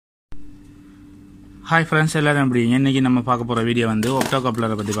Hi friends, எல்லாரும் எப்படி இன்னைக்கு நம்ம பார்க்க போற வீடியோ வந்து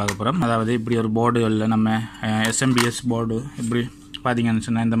ஒப்டோகப்ளரை பத்தி பார்க்க போறோம். அதாவது இப்படி ஒரு போர்டுகள்ல நம்ம SMBS போர்டு இப்படி பாத்தீங்கன்னு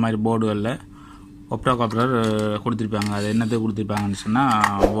சொன்னா இந்த மாதிரி போர்டுகள்ல ஒப்டோகப்ளர் கொடுத்திருப்பாங்க. அது என்னது கொடுத்திருப்பாங்கன்னு சொன்னா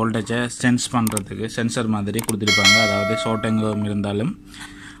வோல்டேஜை சென்ஸ் பண்றதுக்கு சென்சர் மாதிரி கொடுத்திருப்பாங்க. அதாவது ஷார்ட் எங்கும் இருந்தாலும்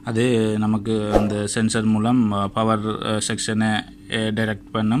அது நமக்கு அந்த சென்சர் மூலம் பவர் செக்ஷனை டைரக்ட்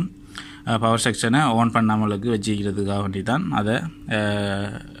பண்ணும். பவர் செக்ஷனை ஆன் பண்ணாமலுக்கு வச்சிக்கிறதுக்காக வேண்டி தான் அதை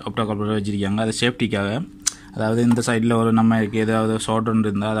ஒப்டோகப்ளர் வச்சிருக்காங்க. அது சேஃப்டிக்காக. அதாவது இந்த சைடில் ஒரு நம்ம ஏதாவது ஷார்ட் ஒன்று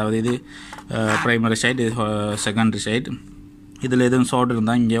இருந்தால், அதாவது இது ப்ரைமரி சைடு, இது செகண்டரி சைடு, இதில் எதுவும் ஷார்ட்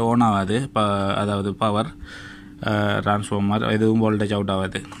இருந்தால் இங்கே ஆன் ஆகாது. அதாவது பவர் டிரான்ஸ்ஃபார்மர் எதுவும் வோல்டேஜ் அவுட்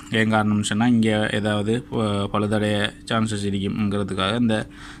ஆகாது. ஏன் காரணம்னு சொன்னால் இங்கே ஏதாவது பழுதடைய சான்சஸ் இருக்குங்கிறதுக்காக இந்த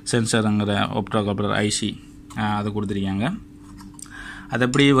சென்சருங்கிற ஒப்டோகப்ளர் ஐசி அது கொடுத்துருக்காங்க. அது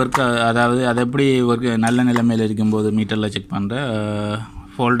எப்படி அதாவது அது எப்படி நல்ல நிலைமையில் இருக்கும்போது மீட்டரில் செக் பண்ணுற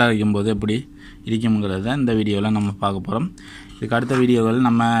ஃபோல்டாக இருக்கும்போது எப்படி இருக்குங்கிறத இந்த வீடியோவில் நம்ம பார்க்க போகிறோம். இதுக்கு அடுத்த வீடியோவில்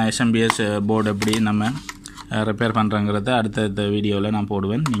நம்ம SMBS போர்டு எப்படி நம்ம ரிப்பேர் பண்ணுறங்கிறத அடுத்த வீடியோவில் நான்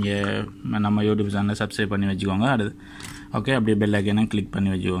போடுவேன். நீங்கள் நம்ம யூடியூப் சேனலை சப்ஸ்கிரைப் பண்ணி வச்சுக்கோங்க. ஓகே, அப்படியே பெல் ஐக்கனை கிளிக்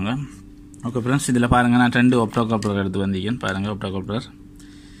பண்ணி வச்சுக்கோங்க. ஓகே ஃப்ரெண்ட்ஸ், இதில் பாருங்கள், நான் 2 ஒப்டோகப்ளர் எடுத்து வந்திருக்கேன். பாருங்கள், ஒப்டோகப்ளர்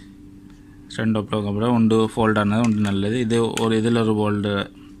 2 ஒப்டோகப்ளர், ஒன்று ஃபோல்டானது, ஒன்று நல்லது. இது ஒரு இதில் ஒரு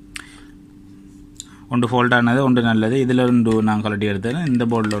ஒன்று ஃபோல்டானது, ஒன்று நல்லது. இதில் 2 நான் கலட்டி எடுத்தேன். இந்த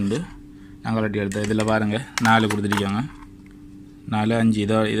போர்டில் ஒன்று நான் கலட்டி எடுத்தேன். இதில் பாருங்கள் 4 கொடுத்துருக்காங்க. 4,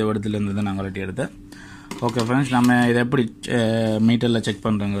 5 இதை இடத்துல இருந்தது நான் கலட்டி எடுத்தேன். ஓகே ஃப்ரெண்ட்ஸ், நம்ம இதை எப்படி மீட்டரில் செக்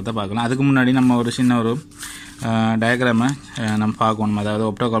பண்ணுறோங்கிறத பார்க்கலாம். அதுக்கு முன்னாடி நம்ம ஒரு சின்ன ஒரு டயக்ராமை நம்ம பார்க்கணும். அதாவது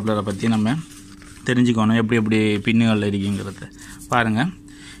ஒப்டோகப்ளரை பற்றி நம்ம தெரிஞ்சுக்கணும், எப்படி பின்னுகளில் இருக்குங்கிறத பாருங்கள்.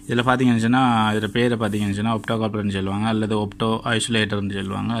 இதில் பார்த்தீங்கன்னு சொன்னால் இதில் பேரை பார்த்தீங்கன்னு சொன்னால் ஒப்டோகப்ளர்னு சொல்லுவாங்க, அல்லது ஒப்டோ ஐசோலேட்டர்னு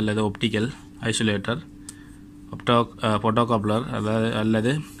சொல்லுவாங்க, அல்லது ஒப்டிக்கல் ஐசோலேட்டர், ஃபோட்டோகப்ளர்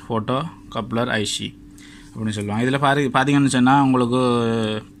அல்லது ஃபோட்டோகப்ளர் ஐசி அப்படின்னு சொல்லுவாங்க. இதில் பார்த்தீங்கன்னு சொன்னால் உங்களுக்கு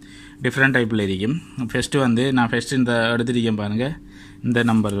டிஃப்ரெண்ட் டைப்பில் இருக்கும். ஃபஸ்ட்டு வந்து நான் இந்த எடுத்துருக்கேன் பாருங்கள். இந்த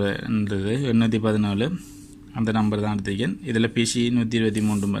நம்பர்ன்றது 817 அந்த நம்பர் தான் எடுத்துருக்கேன். இதில் PC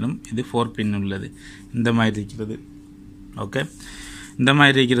 123 வரும். இது 4 பின் உள்ளது. இந்த மாதிரி இருக்கிறது. ஓகே, இந்த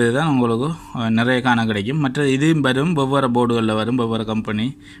மாதிரி இருக்கிறது தான் உங்களுக்கு நிறைய காண கிடைக்கும். மற்ற இதுவும் வரும், வெவ்வேறு போர்டுகளில் வரும், வெவ்வேறு கம்பெனி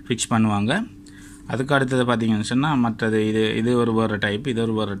ஃபிக்ஸ் பண்ணுவாங்க. அதுக்கு அடுத்தது பார்த்தீங்கன்னு சொன்னால் மற்றது இது ஒரு வேறு டைப், இது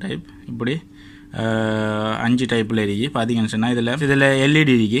ஒரு வேறு டைப், இப்படி 5 டைப்பில் இருக்கு. பார்த்தீங்கன்னு சொன்னால் இதில் LED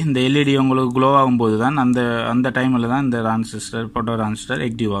இருக்குது. இந்த LED உங்களுக்கு க்ளோ ஆகும்போது தான் அந்த டைமில் தான் இந்த ஃபோட்டோ டிரான்சிஸ்டர்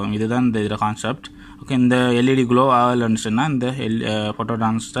ஆக்டிவ் ஆகும். இதுதான் இந்த இதில் கான்செப்ட். ஓகே, இந்த LED க்ளோ ஆகலைன்னு சொன்னால் இந்த ஃபோட்டோ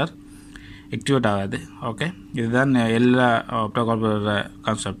டிரான்சிஸ்டர் ஆக்டிவேட் ஆகாது. ஓகே, இதுதான் எல்லா ஒப்டோகப்ளர்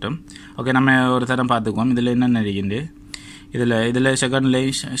கான்செப்டும். ஓகே, நம்ம ஒரு தரம் பார்த்துக்குவோம். இதில் என்னென்ன இருக்குது. இதில்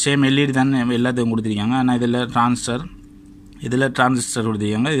செகண்ட்லேயும் சேம் LED தான் எல்லாத்துக்கும் கொடுத்துருக்காங்க. ஆனால் இதில் டிரான்சிஸ்டர்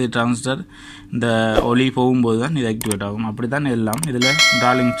கொடுத்துருக்காங்க. இது டிரான்சிஸ்டர் இந்த ஒளி போகும்போது தான் இது ஆக்டிவேட் ஆகும். அப்படி தான் எல்லாம். இதில்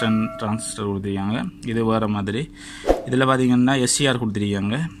டார்லிங்டன் டிரான்சிஸ்டர் கொடுத்துருக்காங்க. இது வேறு மாதிரி. இதில் பார்த்தீங்கன்னா SCR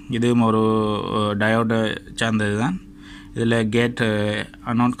கொடுத்துருக்காங்க. இதுவும் ஒரு டயோடை சார்ந்தது தான். இதில் கேட்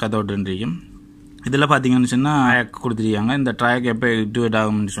அனோட் கதோட்னு இருக்கும். இதில் பார்த்தீங்கன்னு சொன்னால் ட்ராக் கொடுத்துருக்காங்க. இந்த ட்ராக் எப்போ ஆக்டிவேட்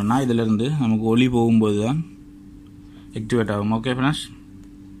ஆகும்னு சொன்னால் இதிலேருந்து நமக்கு ஒளி போகும்போது தான் ஆக்டிவேட் ஆகும். ஓகே ஃப்ரெண்ட்ஸ்,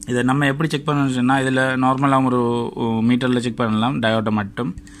 இதை நம்ம எப்படி செக் பண்ணணும்னு சொன்னால் இதில் நார்மலாக ஒரு மீட்டரில் செக் பண்ணலாம். டயோட்டை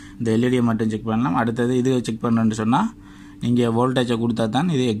மட்டும், இந்த LEDயை மட்டும் செக் பண்ணலாம். அடுத்தது இது செக் பண்ணணுன்னு சொன்னால் நீங்கள் வோல்டேஜை கொடுத்தா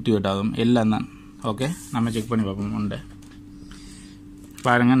தான் இது ஆக்டிவேட் ஆகும். எல்லாம் தான். ஓகே, நம்ம செக் பண்ணி பார்ப்போம். உண்டு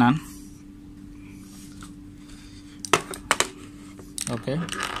பாருங்கள். நான் ஓகே,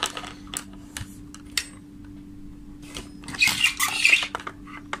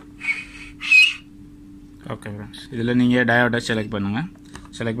 ஃப்ரெண்ட்ஸ், இதில் நீங்கள் டயோட்டை செலக்ட் பண்ணுங்கள்.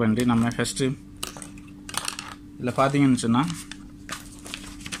 செலக்ட் பண்ணிட்டு நம்ம ஃபஸ்ட்டு இதில் பார்த்தீங்கன்னு சொன்னால்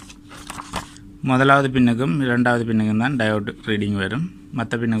முதலாவது பின்னுக்கும் 2வது பின்னுக்கும் தான் டயோட் ரீடிங் வரும்.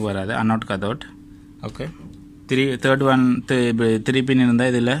 மற்ற பின்னுக்கு வராது. அனோட் கதோட். ஓகே, தேர்ட் ஒன் 3 பின்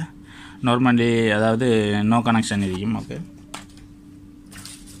இருந்தால் இதில் நார்மலி அதாவது நோ கனெக்ஷன் இருக்கும்.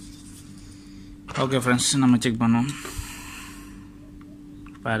 ஓகே ஃப்ரெண்ட்ஸ், நம்ம செக் பண்ணுவோம்.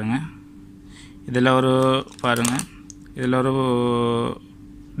 பாருங்கள், இதில் ஒரு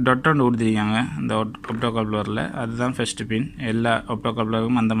டொட் ஒன்று கொடுத்துருக்காங்க இந்த ஒப்டோகப்ளரில். அதுதான் ஃபஸ்ட்டு பின். எல்லா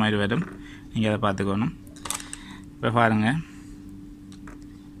ஒப்டோகப்ளருக்கும் அந்த மாதிரி வரும். நீங்கள் அதை பார்த்துக்கணும். இப்போ பாருங்கள்,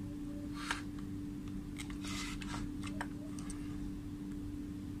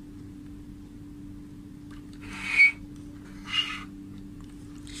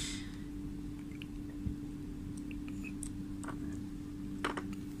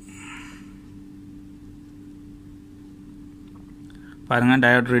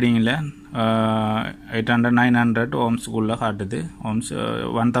 டயோட் ரீடிங்கில் 800 900 ஓம்ஸ்க்குள்ளே காட்டுது. ஓம்ஸ்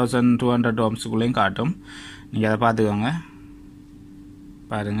 1200 ஓம்ஸ்க்குள்ளேயும் காட்டும். நீங்கள் அதை பார்த்துக்கோங்க.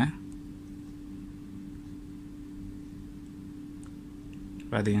 பாருங்கள்,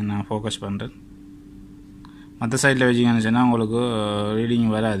 பார்த்தீங்கன்னா நான் ஃபோக்கஸ் பண்ணுறேன். மற்ற சைடில் வச்சிங்கன்னு சொன்னால் உங்களுக்கு ரீடிங்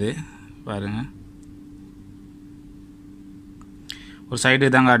வராது. பாருங்கள், ஒரு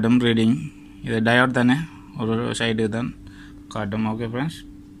சைடு தான் காட்டும் ரீடிங். இது டயோட் தானே, ஒரு சைடு தான் காட்டும். ஓகே ஃப்ரெண்ட்ஸ்,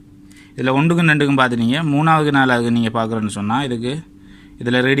 இதில் 1க்கும் 2க்கும் பார்த்துட்டீங்க. 3வது 4வது நீங்கள் பார்க்குறேன்னு சொன்னால்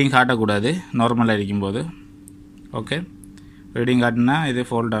இதில் ரீடிங் காட்டக்கூடாது நார்மலாக இருக்கும்போது. ஓகே, ரீடிங் காட்டினா இது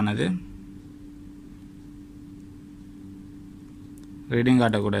ஃபோல்ட் ஆனது, ரீடிங்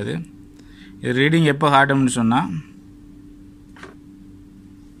காட்டக்கூடாது. இது ரீடிங் எப்போ காட்டும்னு சொன்னால்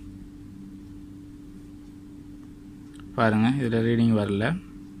பாருங்கள், இதில் ரீடிங் வரல.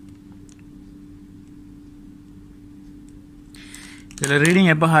 இதில் ரீடிங்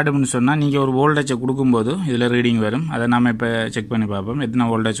எப்போ காட்டும்னு சொன்னால் நீங்கள் ஒரு வோல்டேஜை கொடுக்கும்போது இதில் ரீடிங் வரும். அதை நம்ம இப்போ செக் பண்ணி பார்ப்போம். எத்தனை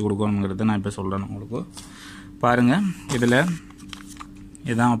வோல்டேஜ் கொடுக்கணுங்கிறத நான் இப்போ சொல்கிறேன் உங்களுக்கு. பாருங்கள், இதில்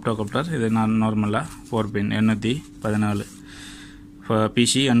இதுதான் ஆப்டோகப்ளர். இது நான் நார்மலாக 4 பின் 814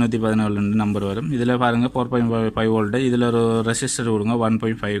 பிசி 814 நம்பர் வரும். இதில் பாருங்கள் 4.5 வோல்ட்டு. இதில் ஒரு ரெசிஸ்டர் கொடுங்க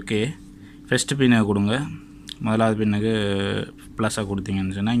 1.5K. ஃபஸ்ட்டு பின்னை கொடுங்க. முதலாவது பின்னுக்கு ப்ளஸ்ஸாக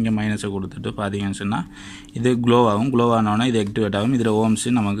கொடுத்தீங்கன்னு சொன்னால் இங்கே மைனஸை கொடுத்துட்டு பார்த்தீங்கன்னு சொன்னால் இது க்ளோ ஆகும். க்ளோ ஆனோன்னா இது ஆக்டிவேட் ஆகும். இதில்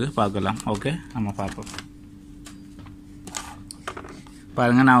ஓம்ஸு நமக்கு பார்க்கலாம். ஓகே, நம்ம பார்ப்போம்.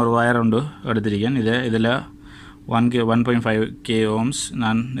 பாருங்கள், நான் ஒரு வயர் ஒன்று எடுத்திருக்கேன். இதில் 1.5K ஓம்ஸ்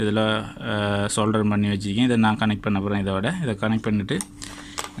நான் இதில் சோல்டர் பண்ணி வச்சுருக்கேன். இதை நான் கனெக்ட் பண்ண போகிறேன். இதை கனெக்ட் பண்ணிவிட்டு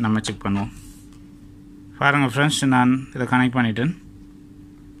நம்ம செக் பண்ணுவோம். பாருங்கள் ஃப்ரெண்ட்ஸ், நான் இதை கனெக்ட் பண்ணிட்டேன்.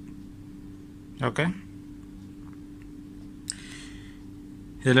 ஓகே,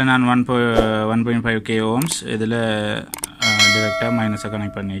 இதில் நான் 1.5K ஓம்ஸ் இதில் டிரெக்டாக மைனஸை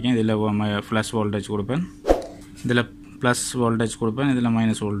கனெக்ட் பண்ணியிருக்கேன். இதில் ப்ளஸ் வோல்டேஜ் கொடுப்பேன், இதில் ப்ளஸ் வோல்டேஜ் கொடுப்பேன், இதில்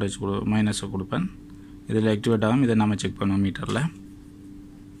மைனஸை கொடுப்பேன். இதில் ஆக்டிவேட் ஆகும். இதை நம்ம செக் பண்ணுவோம் மீட்டரில்.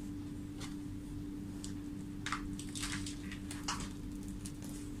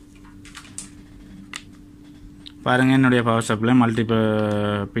 பாருங்கள், என்னுடைய பவர் சப்ளை மல்டிபிள்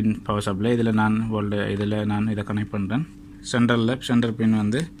பின் பவர் சப்ளை. இதில் நான் இதை கனெக்ட் பண்ணுறேன். சென்டர் பின்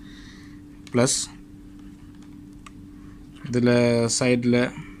வந்து ப்ளஸ், இதில் சைடில்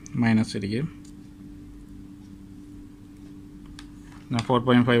மைனஸ் இருக்குது. நான்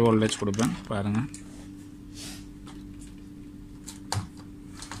 4.5 வோல்டேஜ் கொடுப்பேன். பாருங்கள்,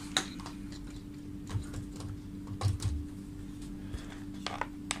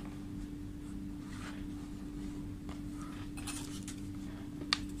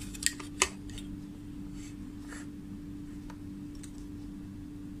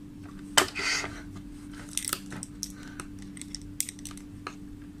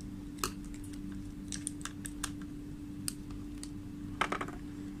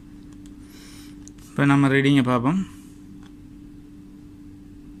 இப்போ நம்ம ரீடிங்கை பார்ப்போம்.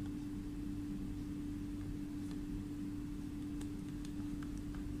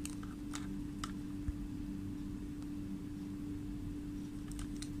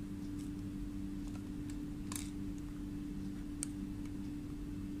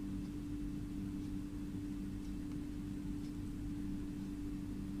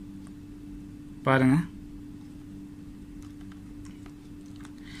 பாருங்கள்,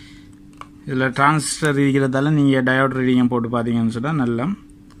 இதில் டிரான்சிஸ்டர் இருக்கிறதால நீங்கள் டயோட் ரீடிங்கை போட்டு பார்த்தீங்கன்னு சொன்னால் நல்லா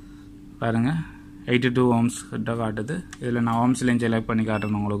பாருங்கள் 82 ஓம்ஸ் கிட்ட காட்டுது. இதில் நான் ஓம்ஸ்லேயும் செலக்ட் பண்ணி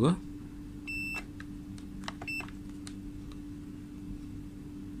காட்டுறேன் உங்களுக்கு.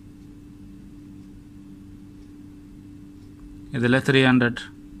 இதில் 300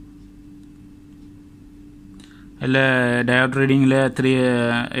 இல்லை டயோட் ரீடிங்கில்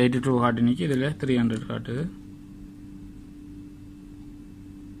 382 காட்டுனிக்கு இதில் 300 காட்டுது.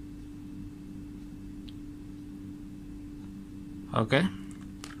 ஓகே,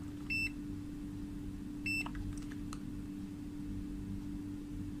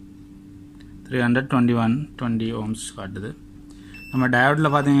 $321.20 ஓம்ஸ் காட்டுது. நம்ம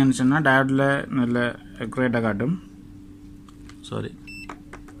டயோடில் பார்த்தீங்கன்னு சொன்னால் டயோடில் நல்ல அக்யூரேட்டாக காட்டும். Sorry,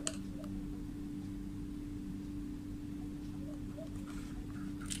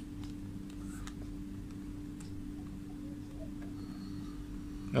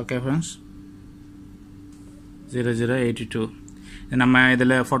 okay friends, 0082. நம்ம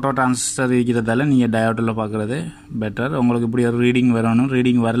இதில் ஃபோட்டோ டிரான்சிஸ்டர் இருக்கிறதால நீங்கள் டயோட்டில் பார்க்குறது பெட்டர். உங்களுக்கு இப்படி ஒரு ரீடிங் வரணும்.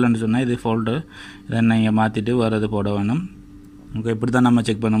 ரீடிங் வரலன்னு சொன்னால் இது ஃபோல்ட்டு. இதை நீங்கள் மாற்றிட்டு வரது போட வேணும். உங்களுக்கு இப்படி தான் நம்ம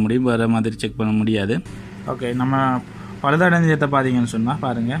செக் பண்ண முடியும், வேறு மாதிரி செக் பண்ண முடியாது. ஓகே, நம்ம பழுதடைஞ்சத்தை பார்த்தீங்கன்னு சொன்னால்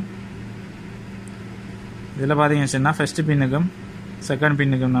பாருங்கள், இதில் பார்த்தீங்கன்னு சொன்னால் ஃபஸ்ட்டு பின்னுக்கும் செகண்ட்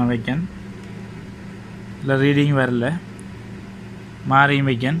பின்னுக்கும் நான் வைக்கேன். இல்லை ரீடிங் வரல, மாறியும்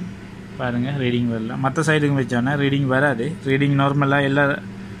வைக்கன் பாருங்கள் ரீடிங் வரல. மற்ற சைடுக்கும் வச்சோன்னா ரீடிங் வராது, ரீடிங் நார்மலாக எல்லா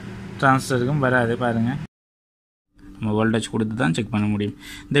ட்ரான்ஸ்டருக்கும் வராது. பாருங்கள் நம்ம வோல்டேஜ் கொடுத்து தான் செக் பண்ண முடியும்.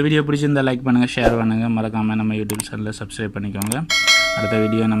 இந்த வீடியோ பிடிச்சிருந்தால் லைக் பண்ணுங்கள், ஷேர் பண்ணுங்கள், மறக்காமல் நம்ம யூடியூப் சேனலில் சப்ஸ்கிரைப் பண்ணிக்கோங்க. அடுத்த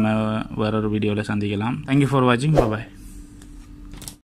வீடியோ நம்ம வேறொரு வீடியோவில் சந்திக்கலாம். தேங்க்யூ ஃபார் வாட்சிங். பாய்.